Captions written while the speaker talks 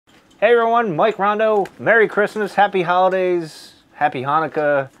Hey everyone, Mike Rondo. Merry Christmas, Happy Holidays, Happy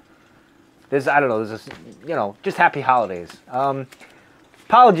Hanukkah. I don't know, just Happy Holidays.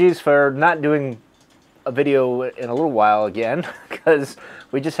 Apologies for not doing a video in a little while again, because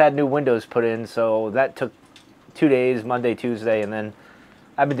we just had new windows put in, so that took 2 days, Monday, Tuesday, and then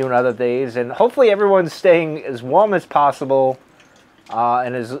I've been doing other days, and hopefully everyone's staying as warm as possible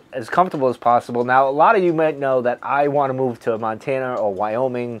and as comfortable as possible. Now, a lot of you might know that I want to move to Montana or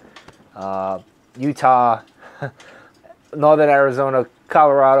Wyoming, Utah, Northern Arizona,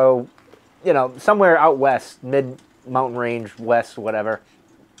 Colorado, somewhere out west, mid-mountain range, west, whatever.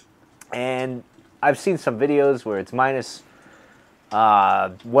 And I've seen some videos where it's minus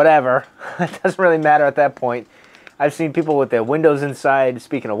whatever. It doesn't really matter at that point. I've seen people with their windows inside.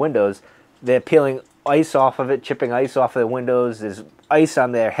 Speaking of windows, they're peeling ice off of it, chipping ice off of the windows. There's ice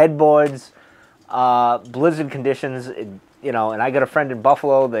on their headboards. Blizzard conditions, and I got a friend in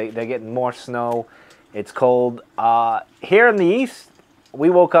Buffalo. They're getting more snow. It's cold. Here in the east, we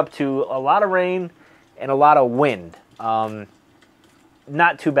woke up to a lot of rain and a lot of wind.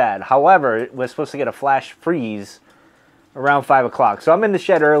 Not too bad. However, we're supposed to get a flash freeze around 5 o'clock. So I'm in the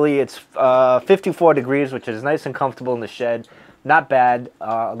shed early. It's 54 degrees, which is nice and comfortable in the shed. Not bad,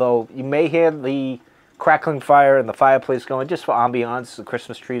 although you may hear the crackling fire and the fireplace going just for ambiance. The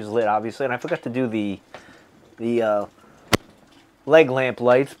Christmas tree is lit, obviously, and I forgot to do the leg lamp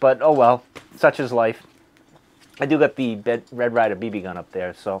lights, but oh well, such is life. I do got the Red Ryder BB gun up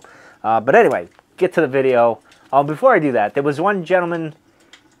there, so. But anyway, get to the video. Before I do that, there was one gentleman.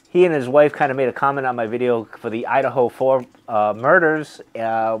 He and his wife kind of made a comment on my video for the Idaho 4 murders,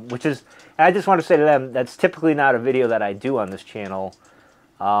 which is, and I just want to say to them, that's typically not a video that I do on this channel.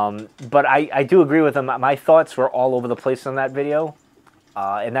 But I do agree with them. My thoughts were all over the place on that video.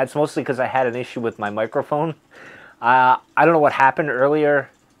 And that's mostly because I had an issue with my microphone. I don't know what happened earlier.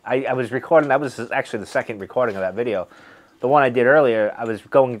 I was recording, that was actually the second recording of that video. The one I did earlier, I was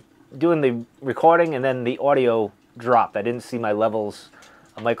doing the recording and then the audio dropped. I didn't see my levels,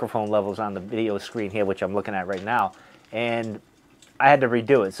 microphone levels on the video screen here, which I'm looking at right now, and I had to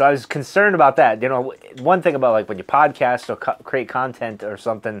redo it. So I was concerned about that. One thing about like when you podcast or create content or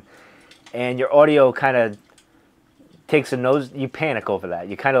something, and your audio kind of takes a nose, you panic over that.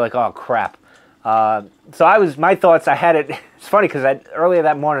 You kind of like, oh crap. So my thoughts, I had it, it's funny because earlier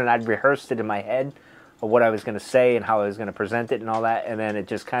that morning I'd rehearsed it in my head of what I was going to say and how I was going to present it and all that, and then it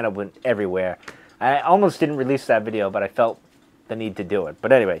just kind of went everywhere. I almost didn't release that video, but I felt the need to do it.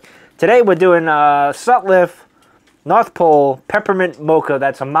 But anyway, today we're doing Sutliff, North Pole, Peppermint, Mocha.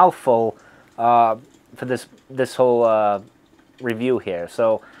 That's a mouthful for this whole review here.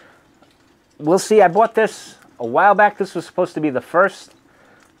 So we'll see. I bought this a while back. This was supposed to be the first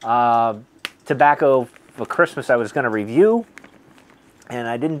tobacco for Christmas I was going to review, and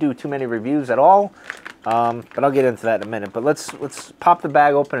I didn't do too many reviews at all. But I'll get into that in a minute. But let's pop the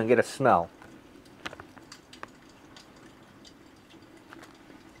bag open and get a smell.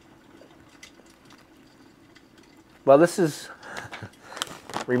 Well, this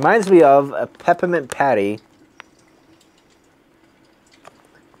reminds me of a peppermint patty.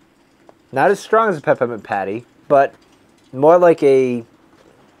 Not as strong as a peppermint patty, but more like a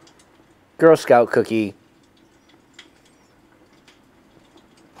Girl Scout cookie,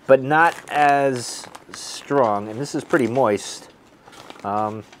 but not as strong. And this is pretty moist.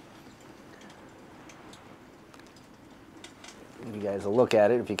 You guys will look at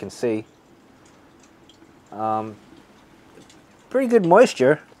it if you can see. Pretty good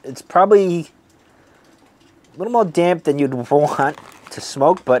moisture. It's probably a little more damp than you'd want to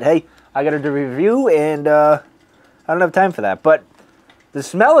smoke, but hey, I got to do a review, and I don't have time for that. But the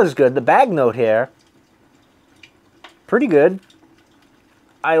smell is good. The bag note here, pretty good.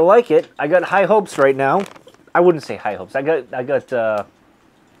 I like it. I got high hopes right now. I wouldn't say high hopes. Well,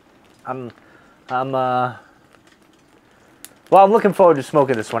 I'm looking forward to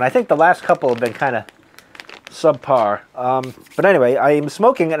smoking this one. I think the last couple have been kind of subpar. But anyway, I am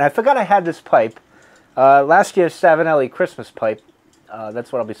smoking, and I forgot I had this pipe. Last year's Savinelli Christmas pipe.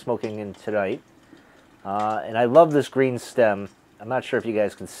 That's what I'll be smoking in tonight. And I love this green stem. I'm not sure if you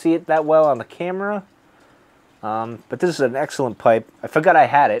guys can see it that well on the camera. But this is an excellent pipe. I forgot I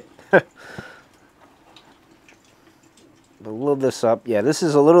had it. We'll load this up. Yeah, this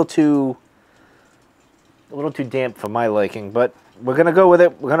is a little too damp for my liking, but we're gonna go with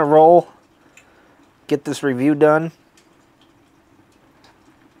it. We're gonna roll. Get this review done.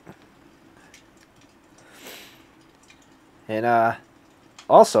 And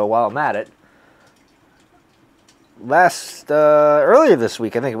also, while I'm at it, earlier this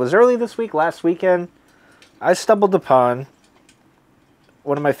week, I think it was early this week, last weekend, I stumbled upon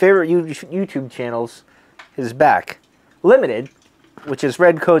one of my favorite YouTube channels is back. Limited, which is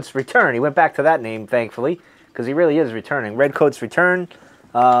Red Coat's Return. He went back to that name, thankfully, because he really is returning. Red Coat's Return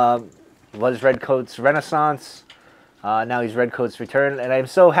was Red Coat's Renaissance. Now he's Red Coat's Return, and I'm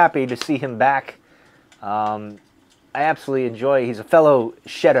so happy to see him back. I absolutely enjoy. He's a fellow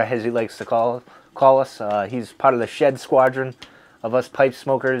shedder, as he likes to call us. He's part of the shed squadron of us pipe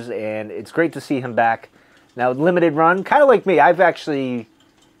smokers, and it's great to see him back. Now, limited run, kind of like me. I've actually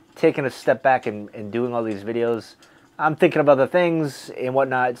taken a step back in doing all these videos. I'm thinking of other things and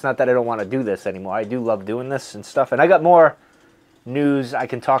whatnot. It's not that I don't want to do this anymore. I do love doing this and stuff. And I got more news I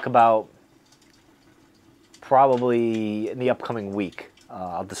can talk about probably in the upcoming week.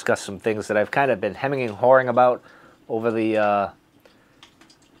 I'll discuss some things that I've kind of been hemming and hawing about over the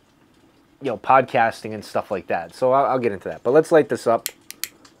podcasting and stuff like that. So I'll get into that. But let's light this up.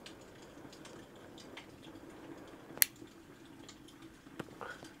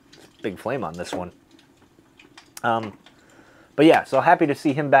 Big flame on this one. But yeah, so happy to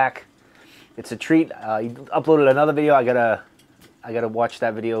see him back. It's a treat. He uploaded another video. I gotta watch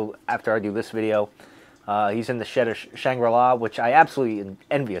that video after I do this video. He's in the shed of Shangri-La, which I absolutely am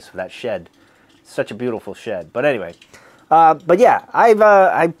envious of that shed. It's such a beautiful shed. But anyway, but yeah,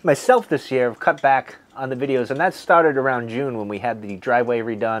 I myself this year have cut back on the videos, and that started around June when we had the driveway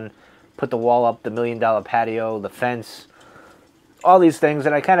redone, put the wall up, the $1 million patio, the fence, all these things,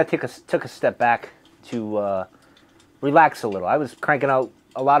 and I kind of took a step back to relax a little. I was cranking out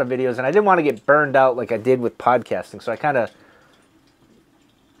a lot of videos, and I didn't want to get burned out like I did with podcasting, so I kind of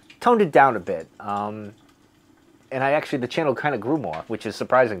toned it down a bit. And the channel kind of grew more, which is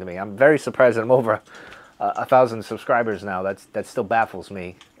surprising to me. I'm very surprised that I'm over 1,000 subscribers now. That still baffles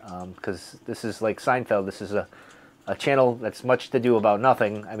me, because this is like Seinfeld. This is a channel that's much to do about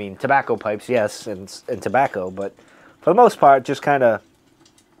nothing. I mean, tobacco pipes, yes, and tobacco, but for the most part, just kind of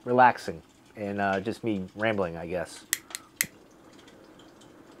relaxing and just me rambling, I guess.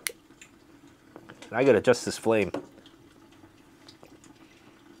 I gotta adjust this flame.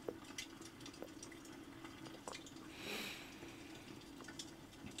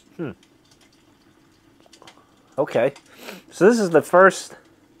 Okay, so this is the first,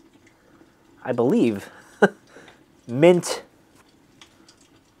 I believe, mint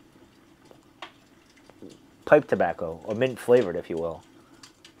pipe tobacco, or mint flavored, if you will.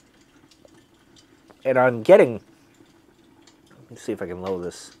 And I'm getting, let me see if I can lower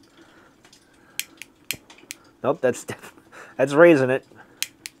this. Nope, that's raising it.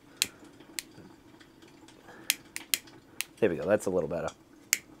 There we go, that's a little better.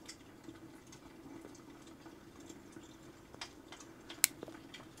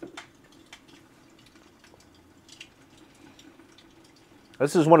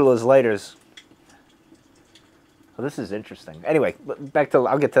 This is one of those lighters. Oh, this is interesting. Anyway, back to,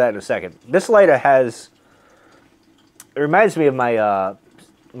 I'll get to that in a second. This lighter has, it reminds me of my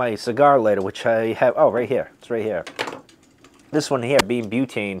my cigar lighter, which I have, oh, right here. It's right here. This one here, being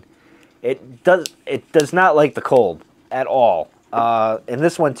butane, it does not like the cold at all. And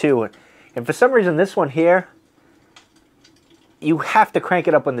this one too. And for some reason, this one here, you have to crank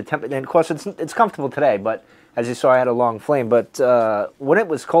it up when the temperature, and of course it's comfortable today, but as you saw, I had a long flame. But when it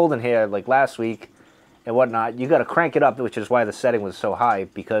was cold in here, like last week and whatnot, you got to crank it up, which is why the setting was so high,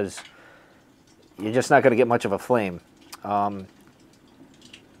 because you're just not going to get much of a flame.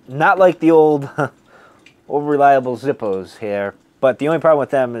 Not like the old reliable Zippos here, but the only problem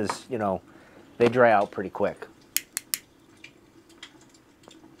with them is, you know, they dry out pretty quick.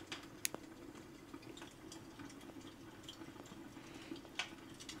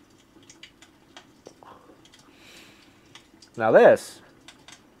 Now this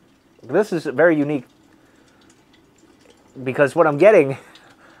is very unique, because what I'm getting,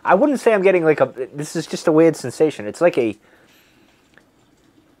 I wouldn't say I'm getting like a, this is just a weird sensation. It's like a,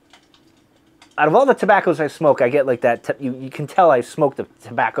 out of all the tobaccos I smoke, I get like that, you can tell I smoked a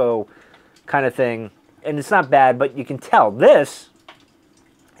tobacco kind of thing, and it's not bad, but you can tell this,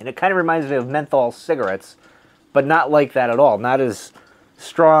 and it kind of reminds me of menthol cigarettes, but not like that at all. Not as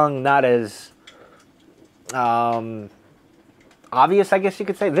strong, not as obvious, I guess you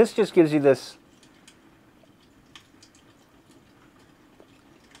could say. This just gives you this,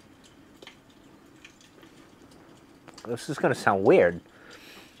 this is going to sound weird,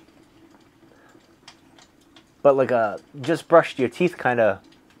 but like a just brushed your teeth kind of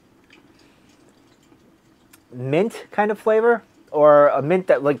mint kind of flavor, or a mint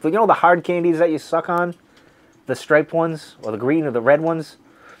that, like, you know, the hard candies that you suck on, the striped ones, or the green or the red ones,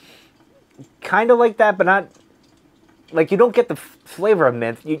 kind of like that, but not, like, you don't get the flavor of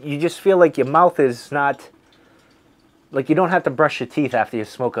mint. You just feel like your mouth is not like you don't have to brush your teeth after you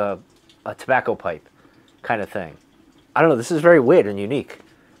smoke a tobacco pipe kind of thing. I don't know, this is very weird and unique.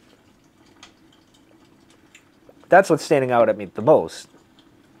 That's what's standing out at me the most.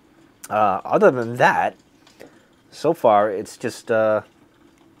 Other than that, so far it's just I'd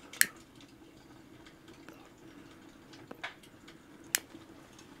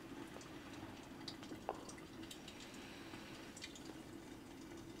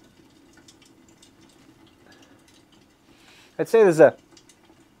say there's a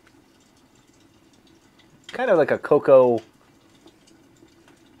kind of like a cocoa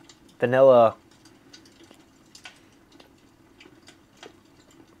vanilla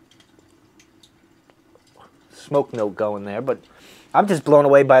smoke note going there, but I'm just blown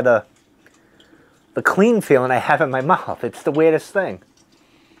away by the clean feeling I have in my mouth. It's the weirdest thing.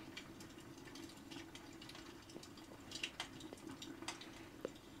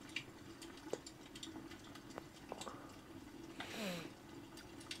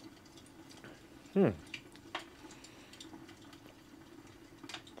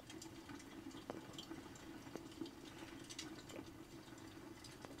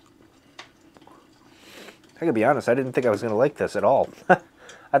 I gotta be honest, I didn't think I was gonna like this at all.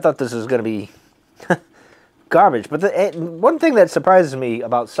 I thought this was gonna be garbage. But one thing that surprises me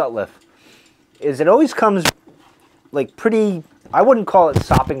about Sutliff is it always comes like pretty, I wouldn't call it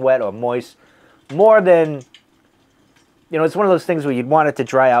sopping wet or moist, more than, you know, it's one of those things where you'd want it to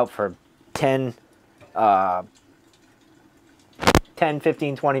dry out for 10,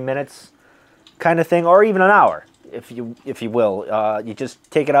 15, 20 minutes kind of thing, or even an hour, if you will. You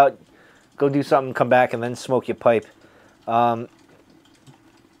just take it out, go do something, come back, and then smoke your pipe. But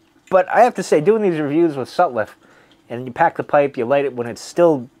I have to say, doing these reviews with Sutliff, and you pack the pipe, you light it when it's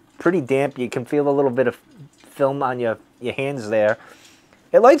still pretty damp, you can feel a little bit of film on your hands there.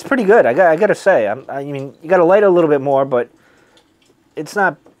 It lights pretty good, I gotta say. I mean, you gotta light it a little bit more, but it's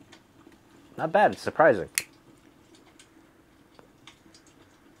not bad. It's surprising.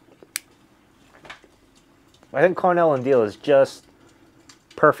 I think Cornell and Deal is just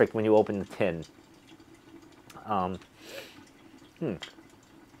perfect when you open the tin.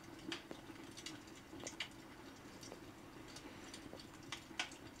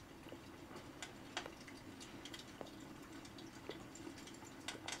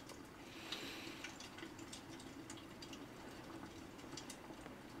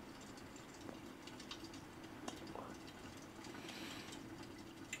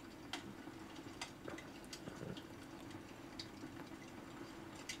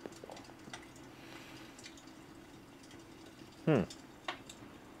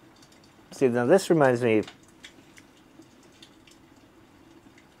 See, now this reminds me.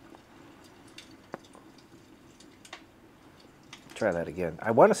 Try that again. I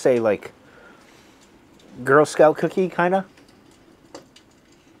want to say like Girl Scout cookie, kind of.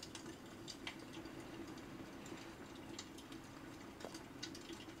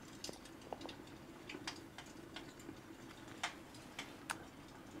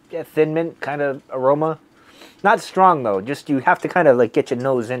 Yeah, thin mint kind of aroma. Not strong though, just you have to kind of like get your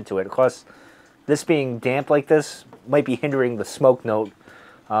nose into it. Of course, this being damp like this might be hindering the smoke note.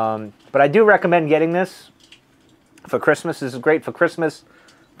 But I do recommend getting this for Christmas. This is great for Christmas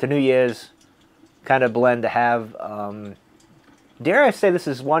to New Year's kind of blend to have. Dare I say this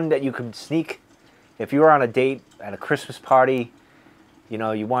is one that you could sneak if you were on a date at a Christmas party, you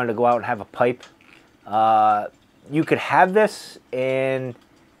know, you wanted to go out and have a pipe. You could have this and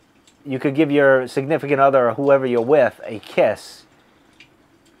you could give your significant other or whoever you're with a kiss,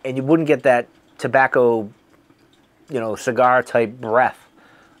 and you wouldn't get that tobacco, you know, cigar type breath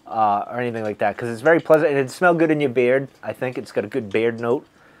or anything like that, because it's very pleasant and it'd smell good in your beard. I think it's got a good beard note.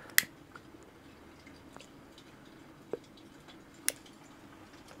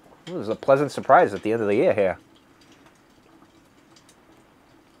 It was a pleasant surprise at the end of the year here.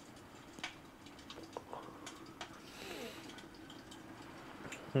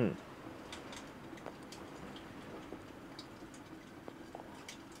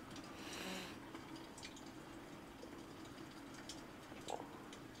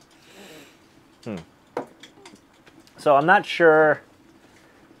 So I'm not sure.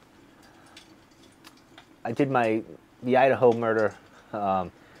 I did the Idaho murder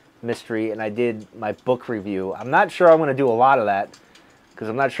mystery, and I did my book review. I'm not sure I'm going to do a lot of that because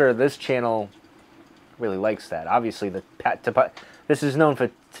I'm not sure this channel really likes that. Obviously, this is known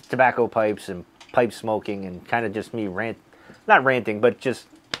for tobacco pipes and pipe smoking and kind of just me not ranting, but just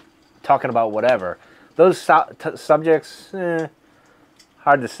talking about whatever. Those subjects,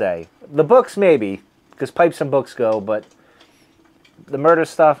 hard to say. The books, maybe, because pipes and books go, but the murder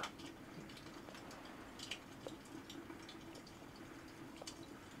stuff,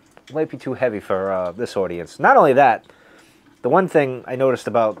 might be too heavy for this audience. Not only that, the one thing I noticed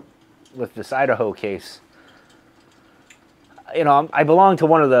about with this Idaho case, you know, I belong to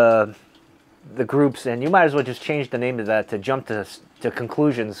one of the groups, and you might as well just change the name of that to Jump to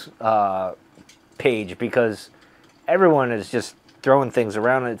Conclusions page, because everyone is just throwing things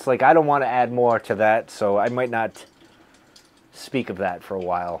around. It's like I don't want to add more to that, so I might not speak of that for a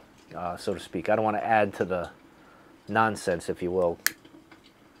while, so to speak. I don't want to add to the nonsense, if you will.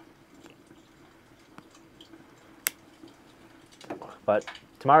 But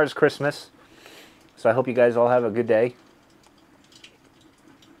tomorrow's Christmas, so I hope you guys all have a good day.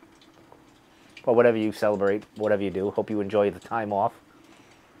 Or whatever you celebrate, whatever you do. Hope you enjoy the time off.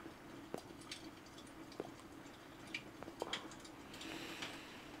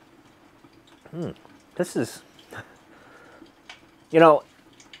 This is, you know,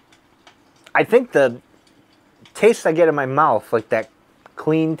 I think the taste I get in my mouth, like that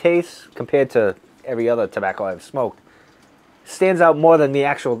clean taste compared to every other tobacco I've smoked, stands out more than the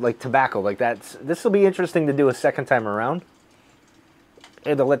actual like tobacco. Like that's, this will be interesting to do a second time around,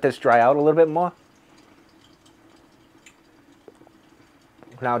 and to let this dry out a little bit more.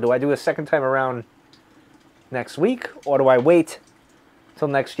 Now, do I do a second time around next week, or do I wait till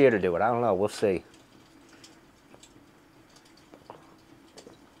next year to do it? I don't know. We'll see.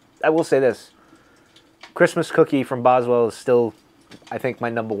 I will say this. Christmas Cookie from Boswell is still, I think, my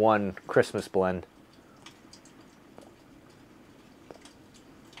 #1 Christmas blend.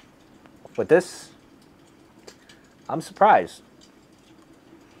 But this, I'm surprised.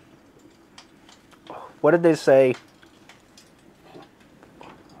 What did they say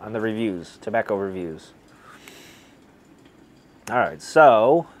on the reviews, tobacco reviews? All right,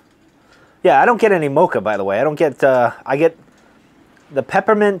 so, yeah, I don't get any Mocha, by the way. I don't get, I get the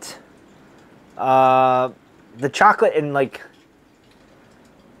peppermint, the chocolate, and like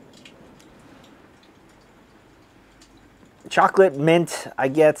chocolate mint. I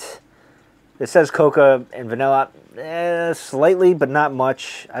get, it says coca and vanilla, slightly, but not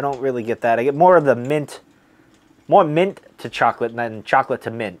much. I don't really get that. I get more of the mint, more mint to chocolate than chocolate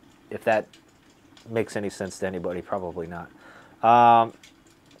to mint, if that makes any sense to anybody. Probably not. Well,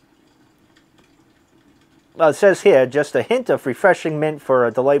 it says here, just a hint of refreshing mint for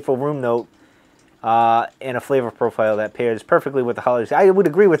a delightful room note and a flavor profile that pairs perfectly with the holidays. I would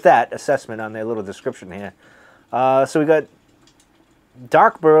agree with that assessment on their little description here. So we got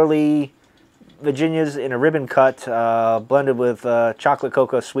dark burley Virginias in a ribbon cut, blended with chocolate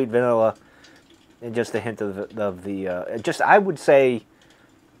cocoa, sweet vanilla, and just a hint of the just, I would say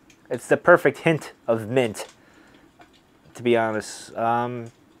it's the perfect hint of mint, to be honest.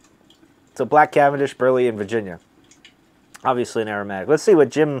 So black Cavendish, burley, and Virginia. Obviously an aromatic. Let's see what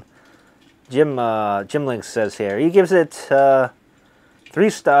Jim Links says here. He gives it 3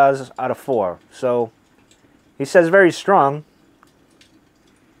 stars out of 4. So he says very strong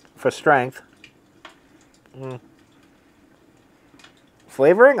for strength.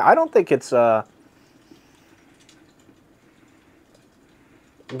 Flavoring? I don't think it's again,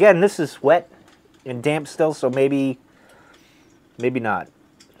 this is wet and damp still, so maybe not.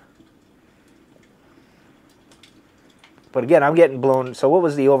 But again, I'm getting blown. So what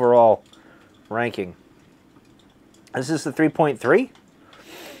was the overall ranking? This is the 3.3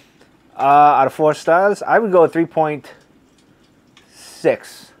 out of 4 stars. I would go with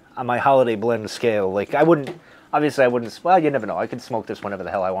 3.6 on my holiday blend scale. Like, I wouldn't, obviously I wouldn't, well, you never know. I could smoke this whenever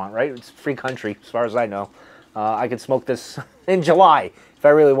the hell I want, right? It's free country, as far as I know. I could smoke this in July if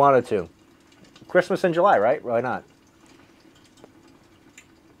I really wanted to. Christmas in July, right? Why not?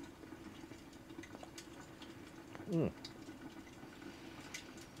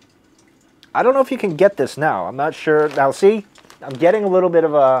 I don't know if you can get this now. I'm not sure. Now, see, I'm getting a little bit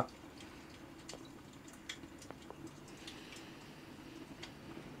of a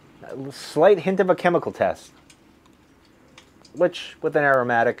slight hint of a chemical test, which, with an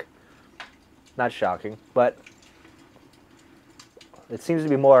aromatic, not shocking, but it seems to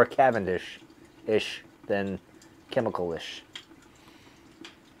be more Cavendish-ish than chemical-ish.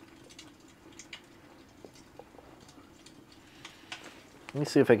 Let me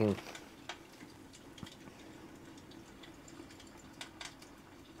see if I can...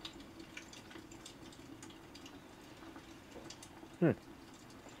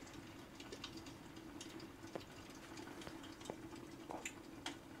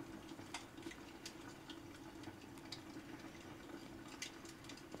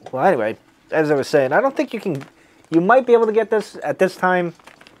 Well, anyway, as I was saying, I don't think you can... You might be able to get this at this time.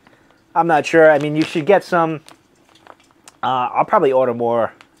 I'm not sure. I mean, you should get some... I'll probably order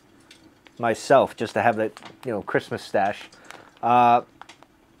more myself just to have that, you know, Christmas stash.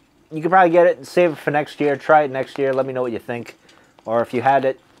 you can probably get it and save it for next year. Try it next year. Let me know what you think. Or if you had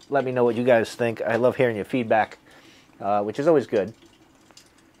it, let me know what you guys think. I love hearing your feedback, which is always good.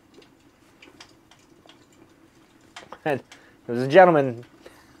 And there was a gentleman,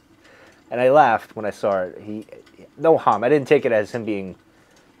 and I laughed when I saw it. No harm. I didn't take it as him being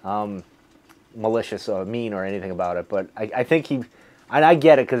malicious or mean or anything about it, but I think and I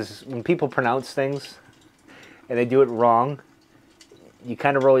get it, because when people pronounce things and they do it wrong, you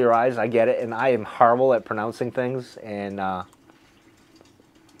kind of roll your eyes. I get it, and I am horrible at pronouncing things. And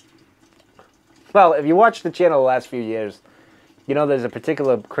well, if you watch the channel the last few years, you know there's a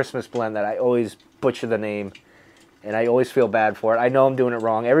particular Christmas blend that I always butcher the name, and I always feel bad for it. I know I'm doing it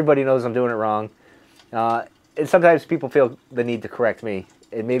wrong. Everybody knows I'm doing it wrong. And sometimes people feel the need to correct me,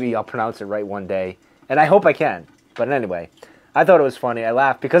 and maybe I'll pronounce it right one day. And I hope I can. But anyway, I thought it was funny. I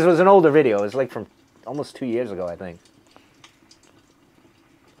laughed because it was an older video. It was like from almost 2 years ago, I think.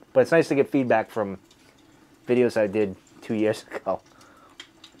 But it's nice to get feedback from videos I did 2 years ago.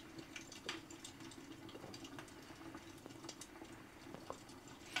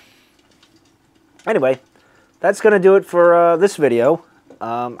 Anyway, that's going to do it for this video.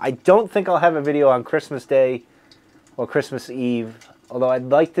 I don't think I'll have a video on Christmas Day or Christmas Eve, although I'd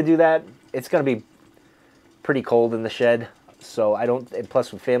like to do that. It's going to be pretty cold in the shed, so I don't, and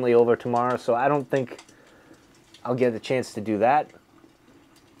plus with family over tomorrow, so I don't think I'll get a chance to do that.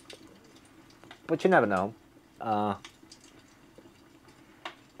 But you never know.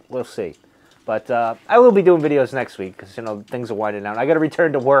 We'll see. But I will be doing videos next week, because, you know, things are winding down. I got to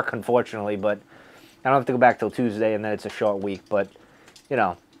return to work, unfortunately, but I don't have to go back till Tuesday, and then it's a short week. But, you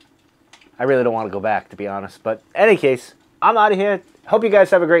know, I really don't want to go back, to be honest. But in any case, I'm out of here. Hope you guys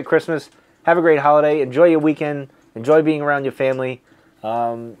have a great Christmas. Have a great holiday. Enjoy your weekend. Enjoy being around your family.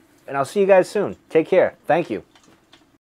 And I'll see you guys soon. Take care. Thank you.